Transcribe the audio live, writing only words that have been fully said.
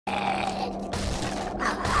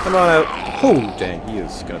Come on out. Oh, dang, he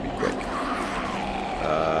is gonna be quick.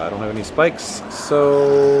 I don't have any spikes,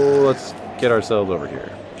 so let's get ourselves over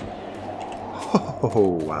here.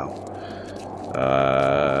 Oh, wow.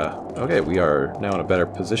 Okay, we are now in a better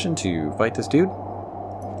position to fight this dude.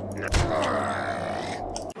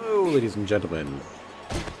 Hello, ladies and gentlemen.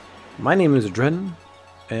 My name is Adreden,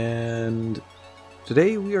 and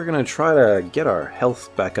today we are going to try to get our health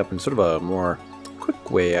back up in sort of a more quick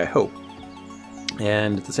way, I hope.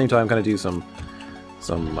 And at the same time, kind of do some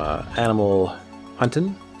animal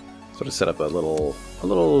hunting. Sort of set up a little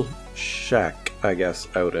shack, I guess,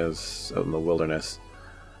 out in the wilderness.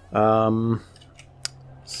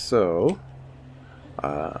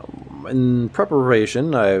 In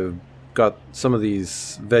preparation, I've got some of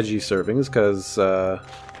these veggie servings because I'm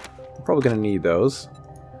probably going to need those.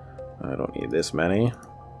 I don't need this many.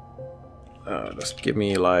 Just give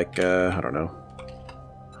me like, I don't know,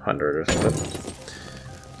 100 or something.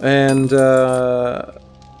 And I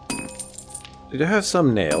have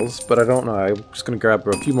some nails, but I don't know. I'm just going to grab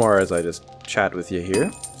a few more as I just chat with you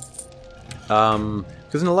here.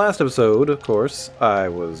 Because in the last episode, of course, I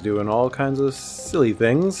was doing all kinds of silly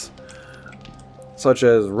things, such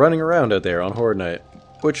as running around out there on Horde Night,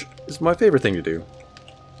 which is my favorite thing to do.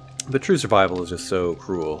 But true survival is just so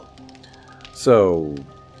cruel. So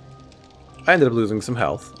I ended up losing some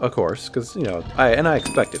health, of course, because, you know, I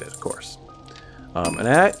expected it, of course.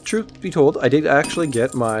 Truth be told, I did actually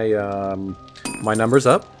get my my numbers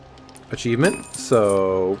up achievement,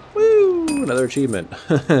 so woo, another achievement.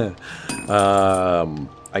 I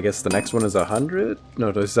guess the next one is 100.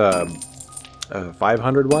 No, there's a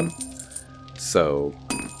 500 one. So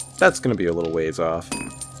that's gonna be a little ways off.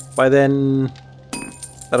 By then,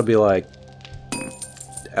 that'll be like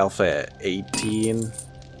Alpha 18.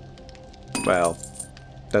 Well,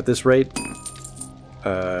 at this rate,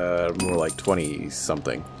 more like 20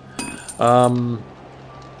 something.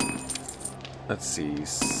 Let's see,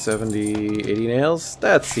 70, 80 nails?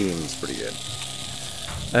 That seems pretty good.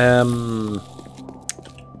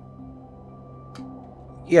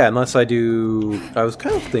 Yeah, unless I do... I was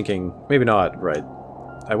kind of thinking, maybe not, right.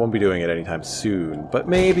 I won't be doing it anytime soon, but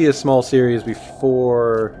maybe a small series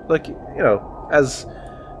before, like, you know, as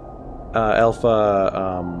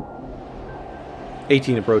Alpha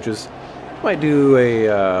 18 approaches. Might do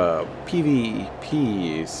a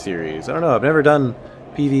PvP series. I don't know, I've never done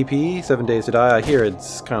PvP, 7 Days to Die. I hear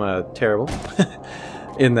it's kind of terrible.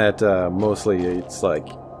 In that mostly it's like,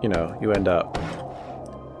 you know, you end up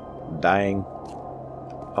dying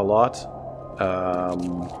a lot.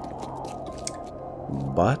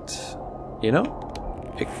 But, you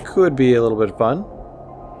know, it could be a little bit fun.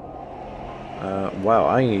 Wow,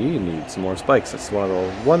 I need some more spikes. That's one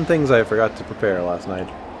of the things I forgot to prepare last night.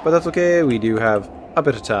 But that's okay, we do have a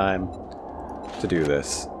bit of time to do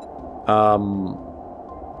this.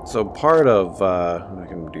 So part of, I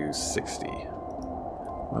can do 60.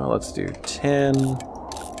 Well, let's do 10,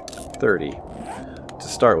 30 to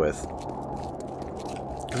start with.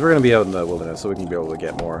 Because we're going to be out in the wilderness, so we can be able to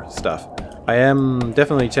get more stuff. I am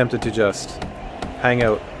definitely tempted to just hang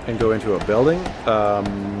out and go into a building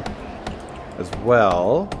as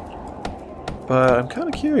well. But I'm kind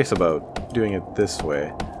of curious about doing it this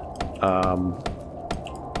way.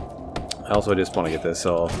 Also, I just want to get this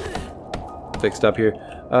all fixed up here.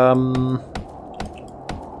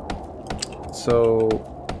 So,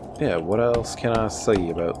 yeah, what else can I say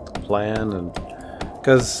about the plan? And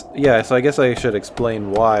because, yeah, so I guess I should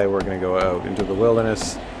explain why we're going to go out into the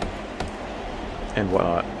wilderness and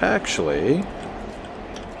whatnot. Actually,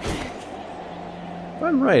 if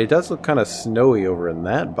I'm right, it does look kind of snowy over in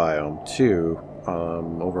that biome, too.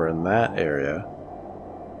 Over in that area.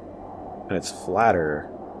 And it's flatter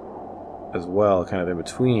as well, kind of in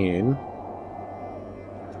between.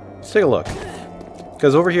 Let's take a look.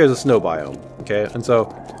 Because over here is a snow biome, okay? And so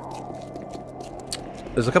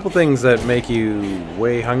there's a couple things that make you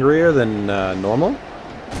way hungrier than normal.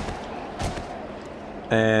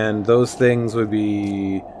 And those things would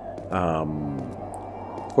be,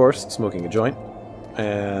 of course, smoking a joint.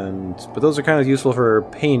 But those are kind of useful for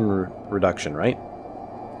pain reduction, right?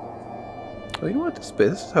 Oh, you know what?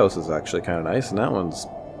 This house is actually kind of nice, and that one's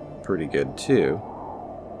pretty good too.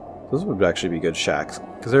 Those would actually be good shacks,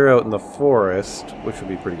 because they're out in the forest, which would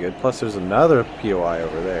be pretty good. Plus there's another POI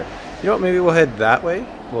over there. You know what, maybe we'll head that way?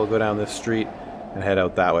 We'll go down this street and head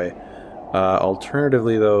out that way.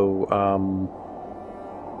 Alternatively though,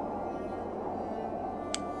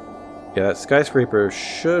 yeah, that skyscraper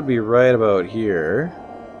should be right about here.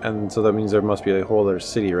 And so that means there must be a whole other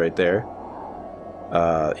city right there.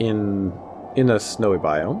 In a snowy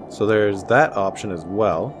biome. So there's that option as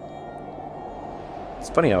well. It's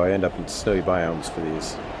funny how I end up in snowy biomes for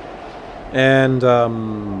these. And,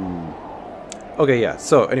 okay, yeah,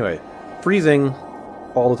 so anyway, freezing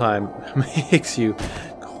all the time makes you,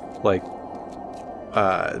 like,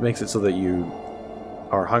 it makes it so that you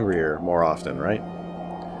are hungrier more often, right?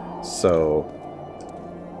 So,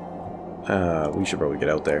 we should probably get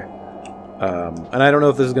out there. And I don't know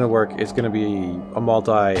if this is going to work. It's going to be a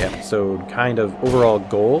multi-episode kind of overall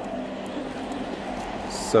goal.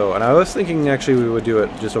 So, and I was thinking actually we would do it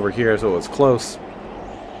just over here so it was close.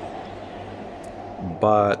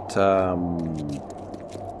 But, I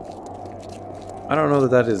don't know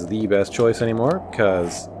that that is the best choice anymore,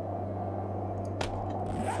 because...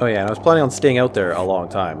 Oh yeah, and I was planning on staying out there a long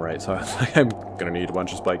time, right? So I was like, I'm gonna need a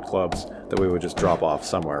bunch of spiked clubs that we would just drop off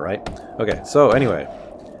somewhere, right? Okay, so anyway,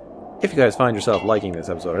 if you guys find yourself liking this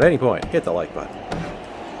episode at any point, hit the like button.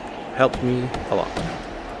 Helps me a lot.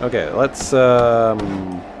 Okay, let's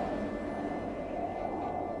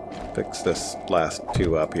fix this last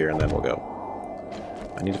two up here and then we'll go.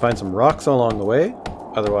 I need to find some rocks along the way,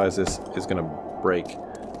 otherwise this is gonna break.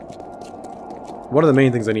 One of the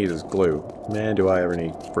main things I need is glue. Man, do I ever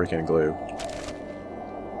need freaking glue.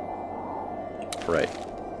 Right.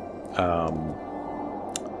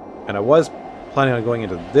 And I was planning on going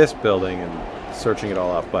into this building and searching it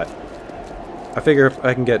all up, but I figure if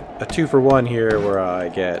I can get a 2-for-1 here where I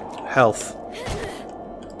get health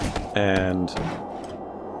and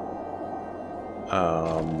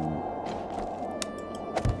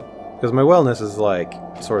because my wellness is like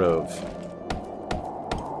sort of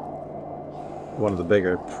one of the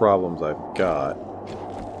bigger problems I've got.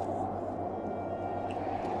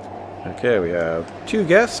 Okay, we have 2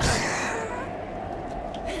 guests,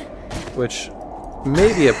 which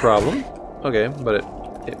may be a problem. Okay, but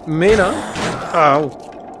it may not. Ow.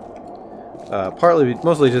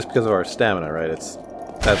 Mostly just because of our stamina, right?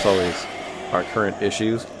 That's always our current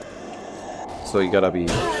issues. So you gotta be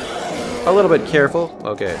a little bit careful.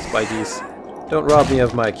 Okay, Spikies, don't rob me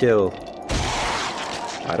of my kill.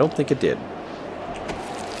 I don't think it did.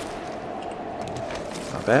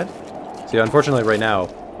 Not bad. See, unfortunately right now,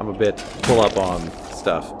 I'm a bit full up on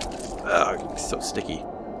stuff. Ugh, so sticky.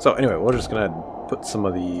 So anyway, we're just gonna put some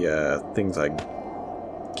of the things I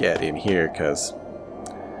get in here, because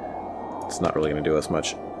it's not really gonna do us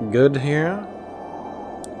much good here.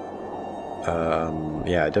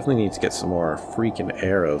 Yeah, I definitely need to get some more freaking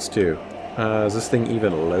arrows too. Is this thing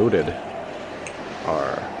even loaded?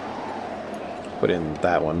 Or put in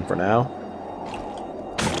that one for now.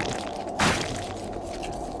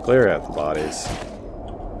 Clear out the bodies.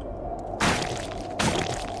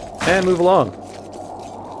 And move along.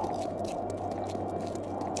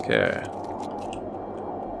 Okay.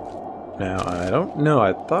 Now, I don't know.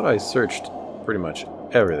 I thought I searched pretty much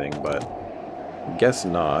everything, but I guess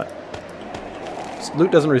not.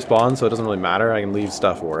 Loot doesn't respawn, so it doesn't really matter. I can leave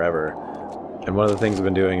stuff wherever. And one of the things I've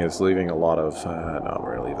been doing is leaving a lot of... no,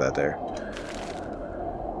 we're going to leave that there.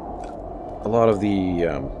 A lot of the,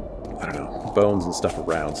 I don't know, bones and stuff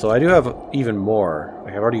around. So I do have even more.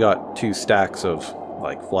 Like, I've already got 2 stacks of,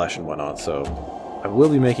 like, flesh and whatnot, so... I will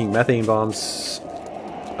be making methane bombs...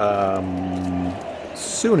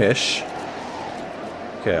 soonish.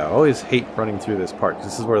 Okay, I always hate running through this part,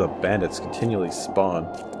 because this is where the bandits continually spawn.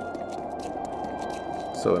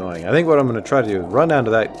 So annoying. I think what I'm going to try to do is run down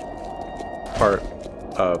to that part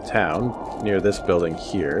of town, near this building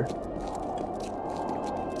here.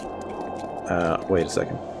 Wait a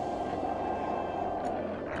second.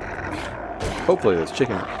 Hopefully this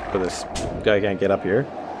guy can't get up here.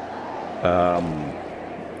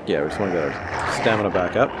 Yeah, we just want to get our stamina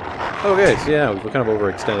back up. Okay, so yeah, we kind of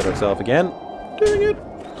overextended ourselves again. Dang it!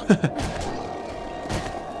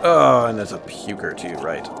 Oh, and there's a puker too,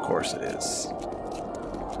 right? Of course it is.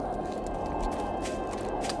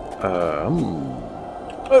 Oh,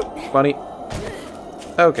 funny.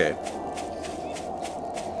 Okay.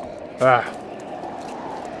 Ah.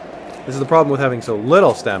 This is the problem with having so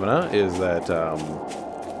little stamina, is that,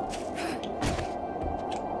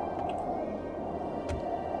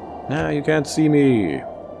 nah, you can't see me. I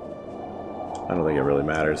don't think it really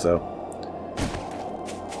matters, though.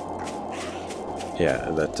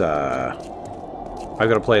 Yeah, that, I've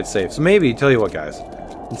got to play it safe. So maybe, tell you what, guys.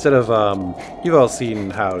 Instead of, you've all seen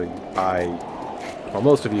how well,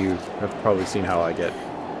 most of you have probably seen how I get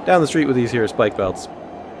down the street with these here spike belts.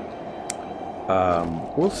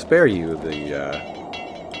 We'll spare you the,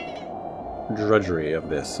 drudgery of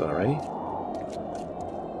this, alrighty?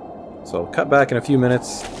 So I'll cut back in a few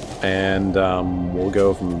minutes, and, we'll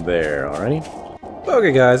go from there, alrighty?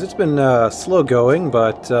 Okay, guys, it's been, slow going,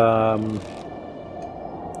 but,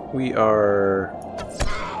 we are...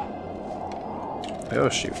 Oh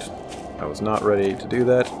shoot. I was not ready to do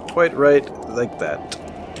that quite right like that.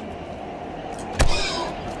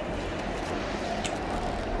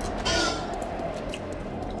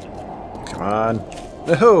 Come on.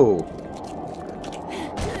 No!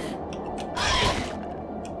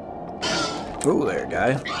 Oh, there,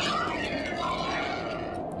 guy.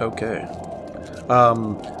 Okay.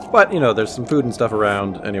 But, you know, there's some food and stuff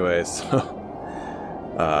around anyway, so...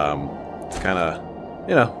 it's kind of,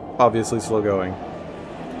 you know, obviously slow going.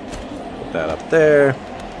 Put that up there.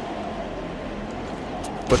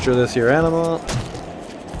 Butcher this here animal.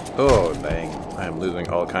 Oh, dang. I am losing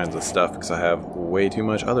all kinds of stuff because I have way too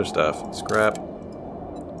much other stuff. Scrap.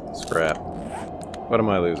 Scrap. What am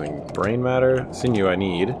I losing? Brain matter? Sinew I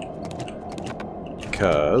need.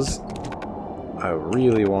 Because I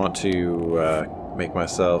really want to make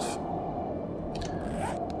myself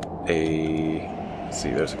a... Let's see,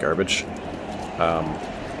 there's garbage. I'm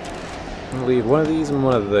going to leave one of these and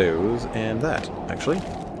one of those, and that, actually.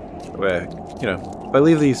 You know, if I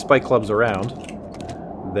leave these spike clubs around,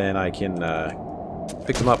 then I can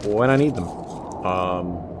pick them up when I need them.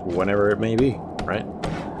 Whenever it may be, right?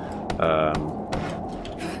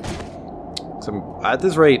 So at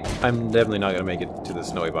this rate, I'm definitely not going to make it to the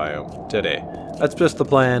snowy biome today. That's just the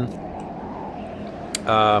plan.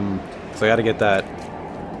 So I got to get that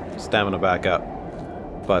stamina back up.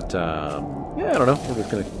 But, yeah, I don't know. We're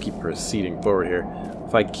just going to keep proceeding forward here.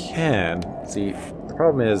 If I can... See, the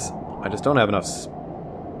problem is I just don't have enough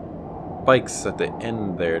spikes at the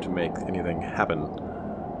end there to make anything happen.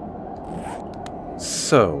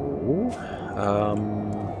 So...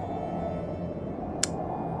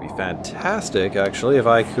 be fantastic, actually, if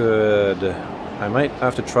I could... I might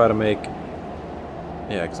have to try to make...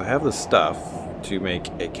 Yeah, because I have the stuff to make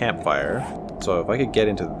a campfire. So if I could get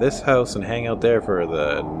into this house and hang out there for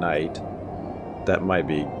the night, that might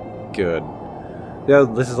be good. Yeah,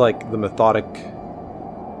 this is like the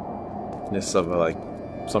methodicness of like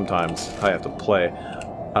sometimes I have to play.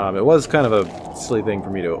 It was kind of a silly thing for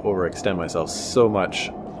me to overextend myself so much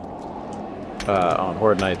on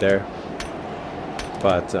Horde Night there,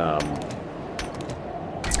 but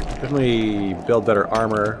definitely build better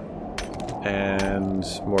armor and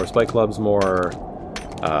more spike clubs, more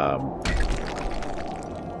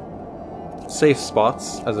safe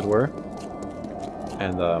spots, as it were,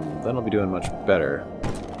 and then I'll be doing much better.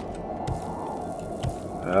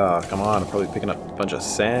 Oh, come on, I'm probably picking up a bunch of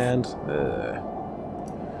sand.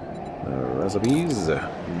 Recipes,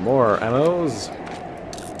 more ammos.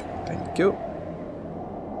 Thank you.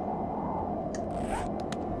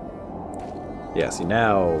 Yeah, see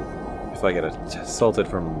now, if I get assaulted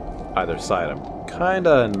from either side, I'm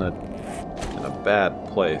kinda in a bad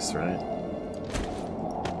place, right?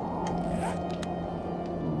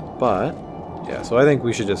 But, yeah, so I think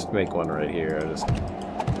we should just make one right here. I'll just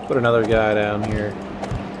put another guy down here.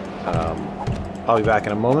 I'll be back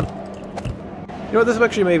in a moment. You know what, this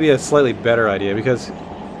actually may be a slightly better idea, because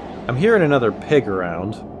I'm hearing another pig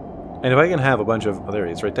around, and if I can have a bunch of... Oh, there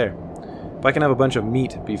he is, right there. If I can have a bunch of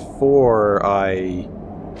meat before I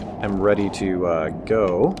am ready to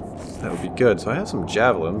go, that would be good. So I have some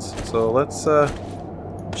javelins, so let's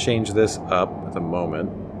change this up at the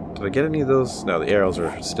moment. Did I get any of those? No, the arrows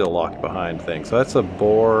are still locked behind things. So that's a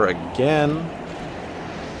boar again.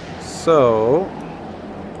 So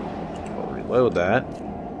I'll reload that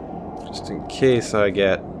just in case I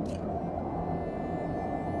get...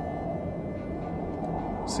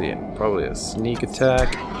 Let's see, probably a sneak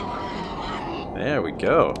attack. There we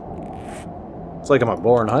go. It's like I'm a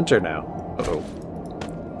born hunter now. Uh-oh.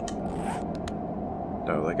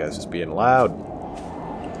 No, that guy's just being loud.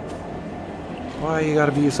 Why you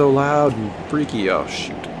gotta be so loud and freaky? Oh,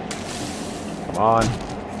 shoot. Come on.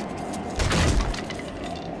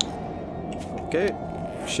 Okay.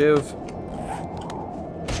 Shiv.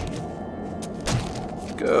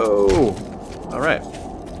 Go. Alright.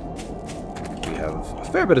 We have a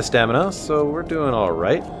fair bit of stamina, so we're doing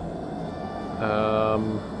alright.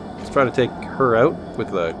 Let's try to take her out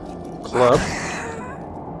with the club.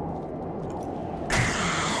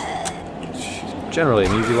 She's generally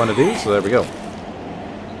an easy one to do, so there we go.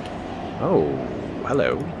 Oh,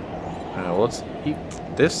 hello. Well, let's eat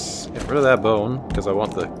this. Get rid of that bone, because I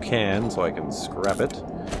want the can so I can scrap it.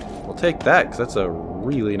 We'll take that, because that's a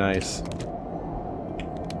really nice...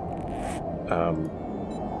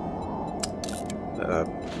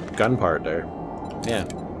 gun part there. Yeah.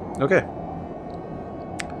 Okay.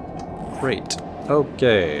 Great.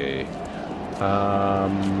 Okay.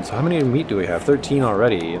 So how many meat do we have? 13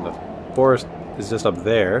 already, and the forest is just up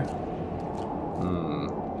there.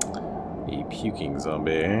 A puking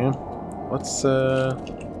zombie. Let's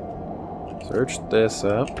Search this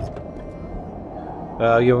up.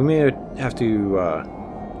 Yeah, we may have to,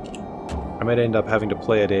 I might end up having to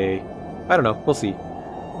play at a, I don't know, we'll see,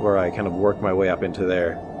 where I kind of work my way up into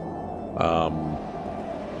there.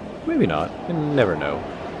 Maybe not. You never know.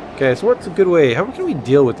 Okay, so what's a good way? How can we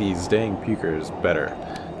deal with these dang pukers better?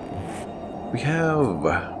 We have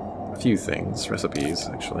a few things, recipes,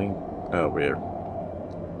 actually. Oh, weird.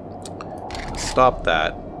 Stop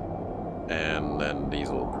that, and then these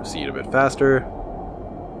will proceed a bit faster.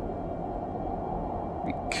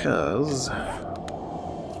 Because...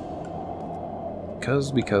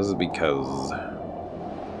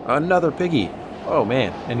 Another piggy! Oh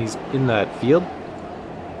man, and he's in that field?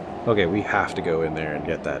 Okay, we have to go in there and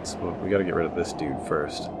get that, so we gotta get rid of this dude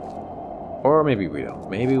first. Or maybe we don't.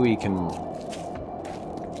 Maybe we can...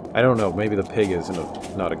 I don't know, maybe the pig is in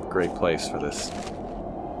not a great place for this.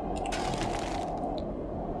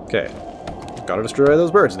 Okay. Gotta destroy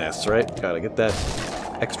those birds' nests, right? Gotta get that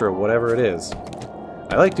extra whatever it is.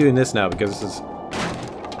 I like doing this now because this is...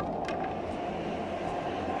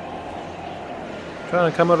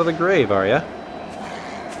 Trying to come out of the grave, are ya?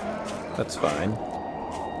 That's fine.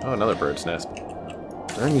 Oh, another bird's nest.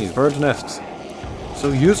 Darn these bird's nests. So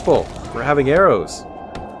useful for having arrows.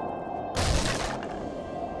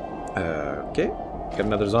 Okay. Got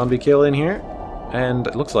another zombie kill in here. And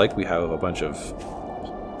it looks like we have a bunch of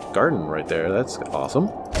garden right there. That's awesome.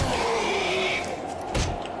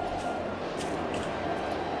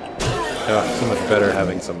 Oh, so much better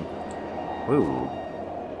having some... Ooh.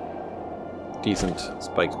 Decent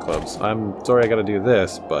spiked clubs. I'm sorry I gotta do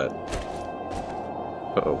this, but...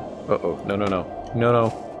 Uh-oh. Uh-oh. No, no, no. No,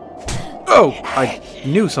 no. Oh! I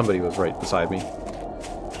knew somebody was right beside me.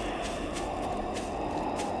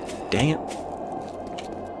 Dang it.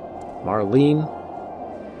 Marlene.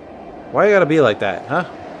 Why you gotta be like that, huh?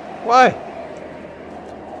 Why?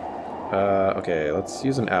 Okay, let's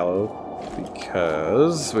use an aloe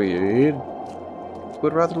because we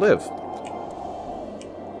would rather live.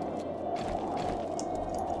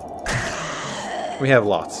 We have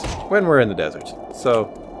lots when we're in the desert,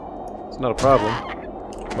 so it's not a problem,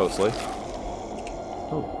 mostly.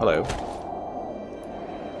 Oh, hello.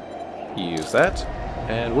 Use that,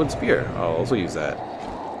 and wood spear. I'll also use that.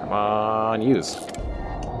 Come on, use.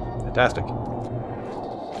 Fantastic.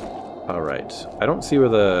 Alright, I don't see where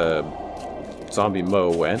the zombie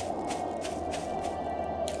Mo went.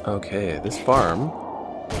 Okay, this farm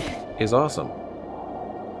is awesome.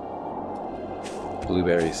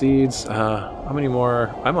 Blueberry seeds. How many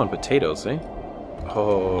more? I'm on potatoes, eh?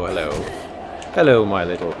 Oh, hello. Hello, my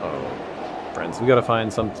little... Oh, friends. We gotta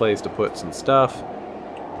find some place to put some stuff.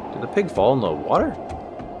 Did the pig fall in the water?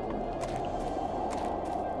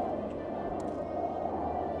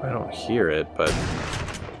 I don't hear it, but...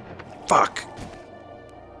 Fuck!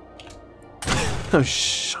 Oh,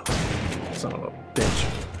 son of a bitch.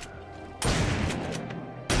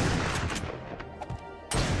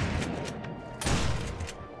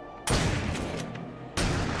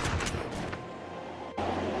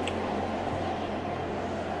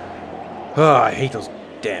 Oh, I hate those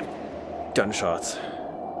damn gunshots.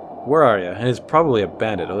 Where are you? And it's probably a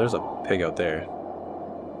bandit. Oh, there's a pig out there.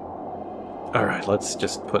 Alright, let's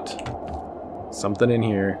just put something in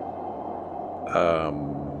here.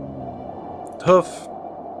 Hoof.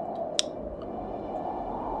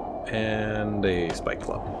 And a spike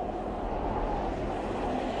club.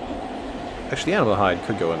 Actually, animal hide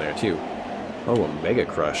could go in there too. Oh, a mega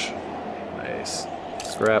crush. Nice.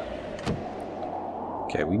 Scrap.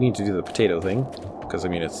 Okay, we need to do the potato thing. Because, I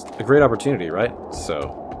mean, it's a great opportunity, right?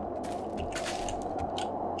 So...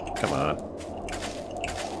 Come on.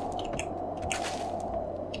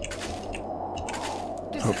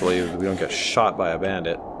 Hopefully we don't get shot by a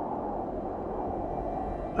bandit.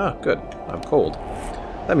 Ah, good. I'm cold.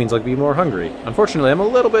 That means I'll be more hungry. Unfortunately, I'm a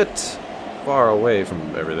little bit far away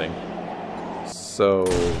from everything. So...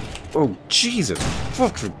 Oh, Jesus!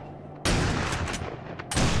 Fuck!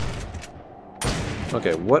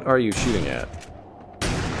 Okay, what are you shooting at?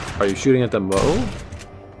 Are you shooting at the Mo?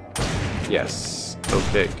 Yes.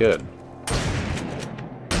 Okay, good.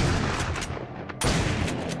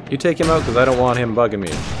 You take him out because I don't want him bugging me.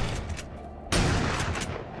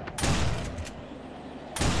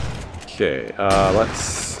 Okay,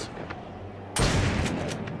 let's...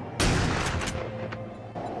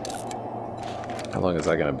 How long is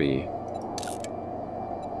that gonna be?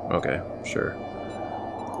 Okay, sure.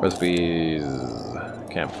 Recipes...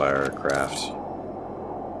 Campfire craft.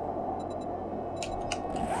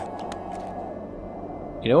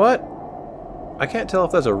 You know what? I can't tell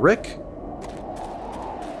if that's a Rick.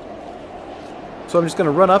 So I'm just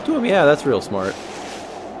gonna run up to him? Yeah, that's real smart.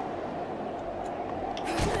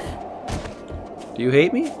 Do you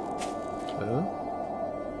hate me?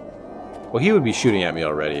 Well, he would be shooting at me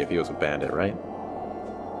already if he was a bandit, right?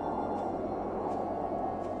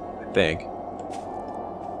 I think.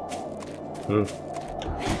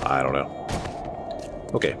 I don't know.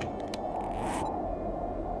 Okay.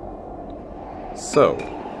 So.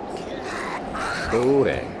 Oh,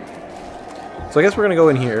 dang. So I guess we're gonna go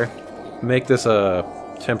in here, make this a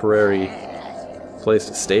temporary place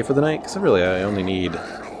to stay for the night, because really I only need...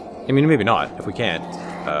 I mean, maybe not. If we can't,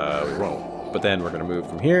 we won't. But then we're gonna move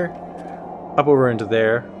from here, up over into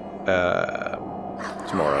there,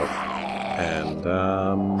 tomorrow. And,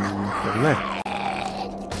 go from there.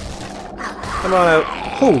 Come on out.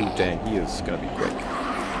 Oh, dang, he is gonna be quick.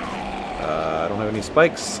 I don't have any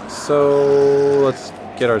spikes, so let's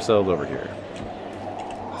get ourselves over here.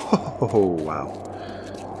 Oh, wow.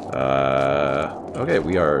 Okay,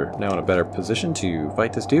 we are now in a better position to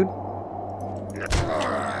fight this dude.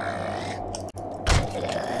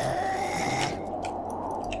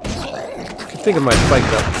 I can think of my spike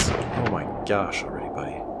ducks. Oh my gosh, already,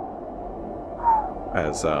 buddy.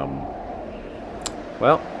 As,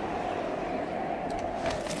 well,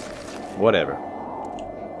 whatever.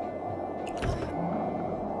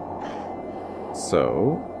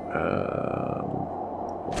 So,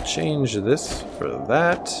 we'll change this for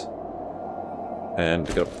that. And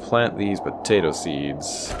we're gonna plant these potato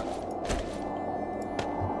seeds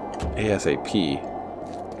ASAP.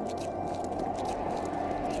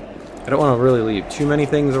 I don't want to really leave too many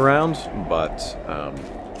things around, but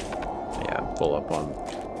yeah, I'm full up on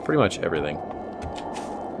pretty much everything.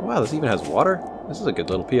 Wow, this even has water? This is a good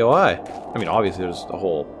little POI. I mean, obviously there's a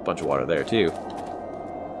whole bunch of water there too.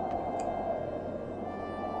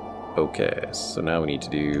 Okay, so now we need to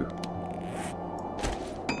do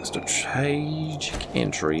a strategic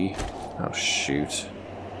entry. Oh, shoot.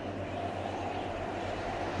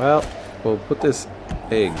 Well, we'll put this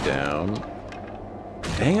egg down.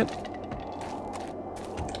 Dang it.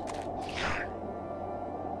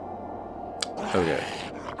 Okay.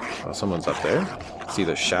 Oh, someone's up there. See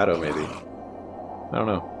the shadow, maybe. I don't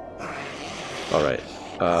know. Alright.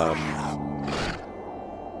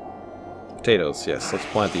 Potatoes, yes. Let's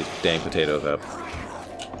plant these dang potatoes up.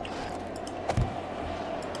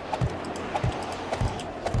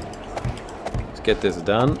 Let's get this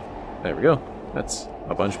done. There we go. That's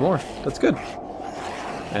a bunch more. That's good.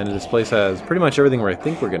 And this place has pretty much everything where I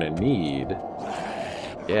think we're gonna need.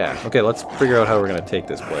 Yeah. Okay, let's figure out how we're gonna take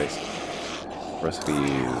this place.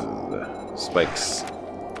 Recipes. Spikes.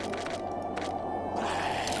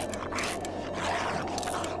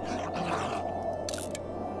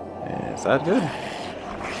 Is that good?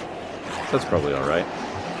 That's probably alright.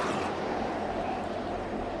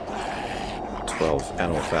 12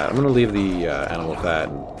 animal fat. I'm gonna leave the animal fat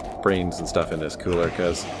and brains and stuff in this cooler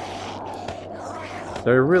because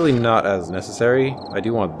they're really not as necessary. I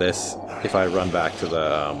do want this if I run back to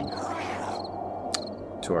the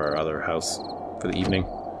to our other house for the evening,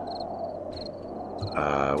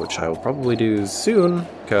 which I will probably do soon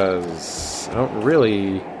because I don't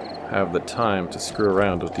really have the time to screw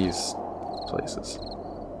around with these places.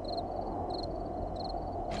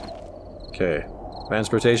 Okay,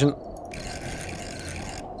 transportation.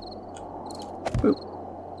 Boop.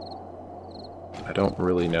 I don't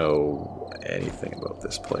really know anything about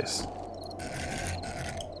this place.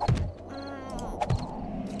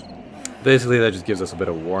 Basically, that just gives us a bit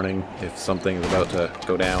of warning if something is about to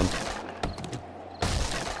go down.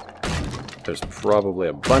 There's probably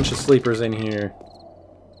a bunch of sleepers in here.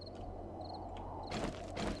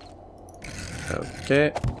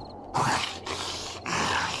 Okay.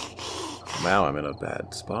 Now I'm in a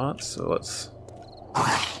bad spot, so let's...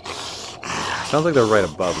 Sounds like they're right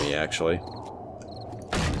above me, actually.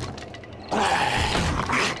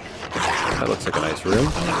 That looks like a nice room.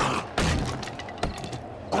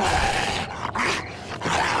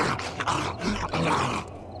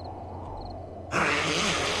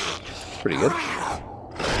 Pretty good.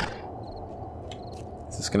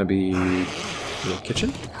 Is this gonna be the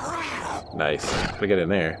kitchen? Nice. Gotta get in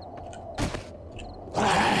there.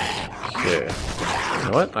 Okay. You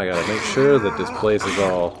know what? I gotta make sure that this place is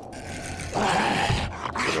all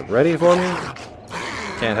sort of ready for me.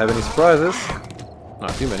 Can't have any surprises.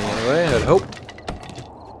 Not too many anyway, I'd hope.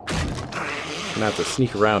 Gonna have to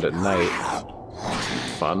sneak around at night.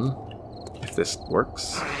 Fun. If this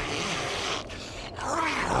works.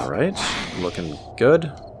 Alright. Looking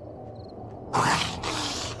good.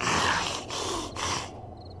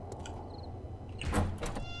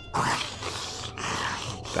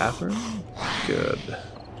 Bathroom? Good.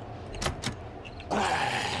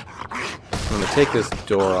 I'm gonna take this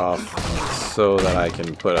door off. so that I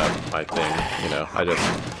can put up my thing, you know. I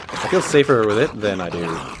feel safer with it than I do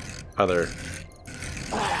other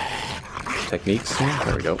techniques.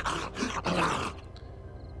 There we go.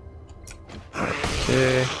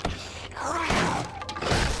 Okay.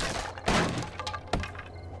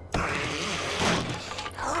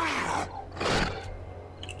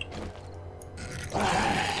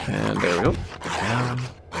 And there we go. Down.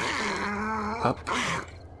 Up.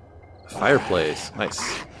 Fireplace.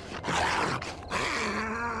 Nice.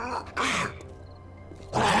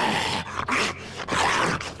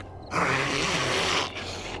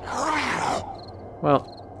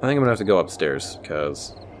 Well, I think I'm gonna have to go upstairs,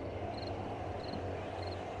 because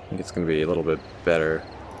I think it's gonna be a little bit better.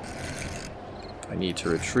 I need to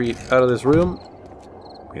retreat out of this room.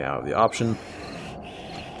 We now have the option.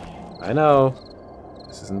 I know,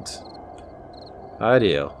 this isn't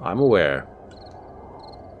ideal. I'm aware.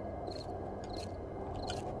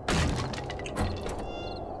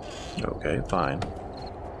 Okay, fine.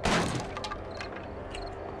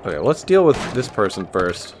 Okay, let's deal with this person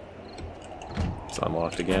first. It's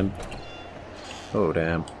unlocked again. Oh,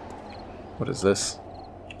 damn. What is this?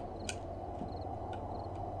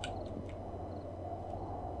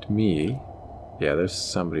 To me... Yeah, there's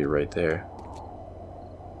somebody right there.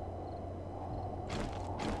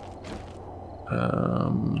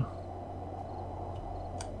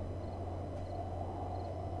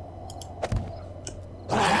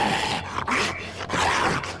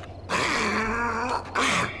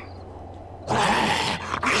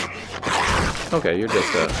 Okay, you're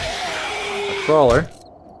just a crawler.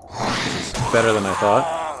 It's better than I thought.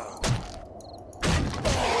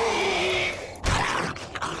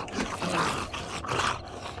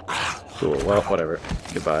 Cool, well, whatever.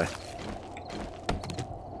 Goodbye.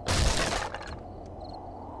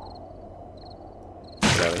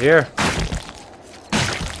 Get out of here.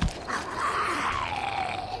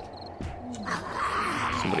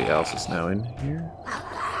 Somebody else is now in here.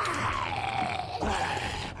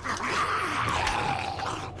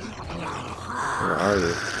 Where are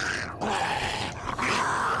you?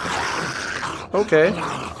 Okay.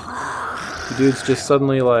 The dude's just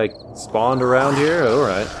suddenly, like, spawned around here?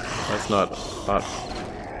 Alright. That's not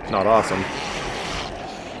awesome.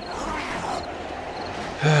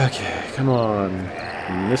 Okay, come on,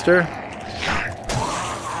 mister.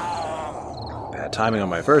 Bad timing on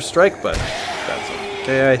my first strike, but that's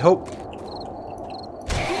okay, I hope.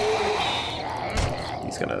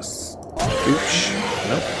 He's gonna scooch.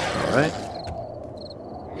 Nope. Alright.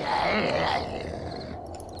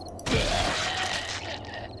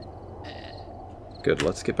 Good,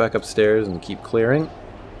 let's get back upstairs and keep clearing.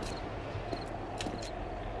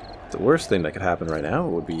 The worst thing that could happen right now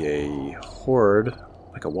would be a horde,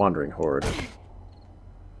 like a wandering horde.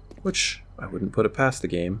 Which, I wouldn't put it past the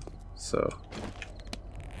game, so...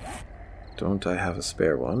 Don't I have a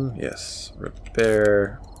spare one? Yes.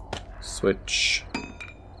 Repair. Switch.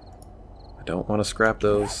 I don't want to scrap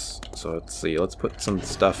those, so let's see. Let's put some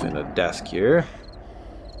stuff in a desk here.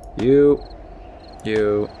 You.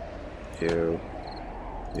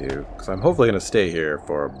 Because I'm hopefully going to stay here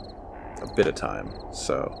for a bit of time,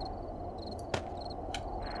 so...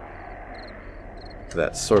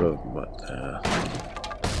 That's sort of what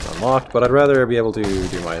unlocked, but I'd rather be able to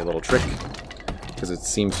do my little trick, because it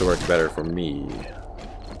seems to work better for me.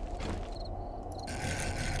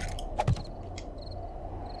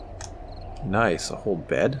 Nice, a whole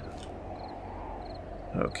bed?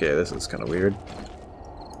 Okay, this is kind of weird.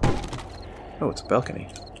 Oh, it's a balcony.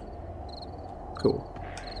 Cool.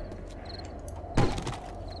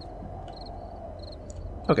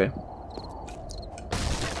 Okay.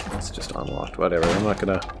 It's just unlocked, whatever. I'm not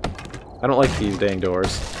gonna... I don't like these dang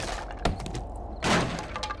doors.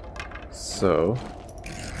 So...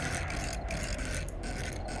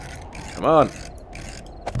 Come on!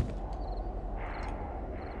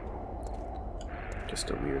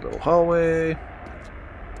 Just a weird little hallway.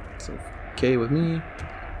 It's okay with me.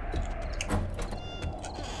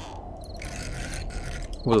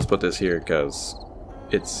 We'll just put this here because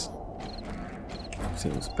it's...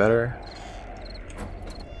 seems better.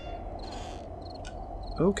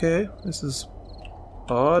 Okay, this is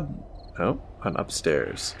odd. Oh, an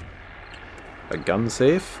upstairs. A gun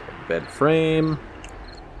safe, a bed frame.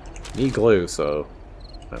 Need glue, so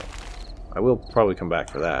no. I will probably come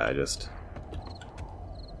back for that. I just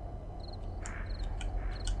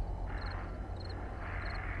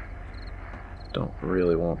don't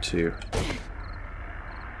really want to.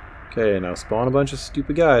 Okay, now spawn a bunch of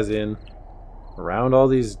stupid guys in around all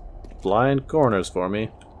these blind corners for me.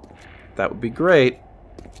 That would be great.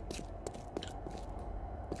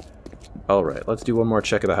 Alright, let's do one more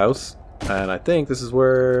check of the house. And I think this is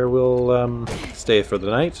where we'll stay for the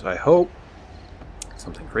night, I hope. If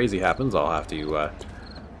something crazy happens, I'll have to, you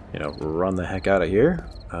know, run the heck out of here.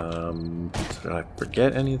 So did I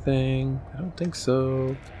forget anything? I don't think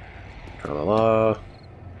so. Tra-la-la.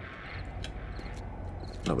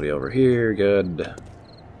 Nobody over here, good.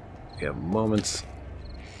 We have moments.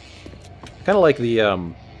 Kind of like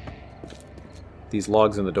the, these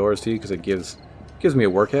logs in the doors too, because it gives me a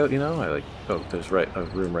workout, you know? I like, oh, there's a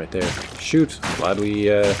room right there. Shoot, glad we,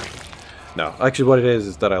 no, actually what it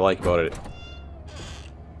is that I like about it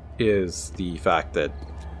is the fact that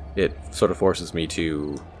it sort of forces me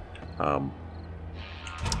to,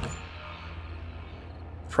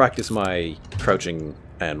 practice my crouching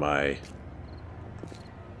and my,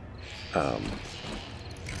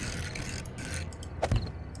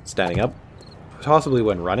 standing up, possibly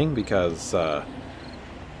when running, because,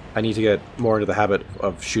 I need to get more into the habit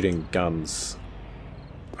of shooting guns,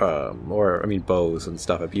 or, I mean, bows and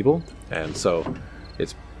stuff at people, and so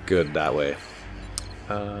it's good that way.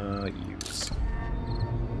 Use.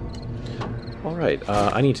 Alright,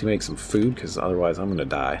 I need to make some food, because otherwise I'm gonna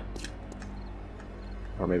die.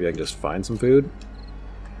 Or maybe I can just find some food.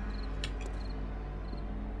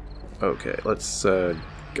 Okay, let's go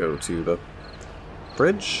to the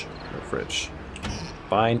fridge. No fridge.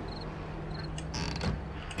 Fine.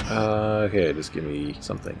 Okay, just give me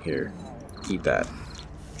something here. Eat that.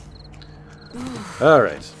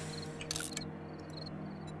 Alright.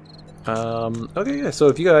 Okay, yeah, so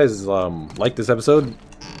if you guys like this episode,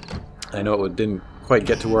 I know it didn't quite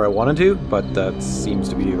get to where I wanted to, but that seems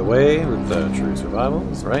to be the way with the true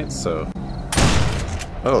survivals, right? So...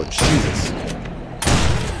 Oh, Jesus.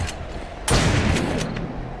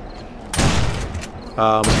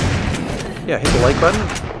 Yeah, hit the like button.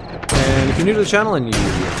 And if you're new to the channel and you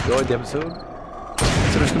enjoyed the episode,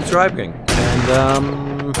 consider subscribing.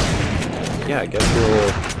 And, yeah, I guess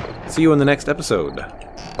we'll see you in the next episode.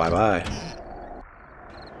 Bye-bye.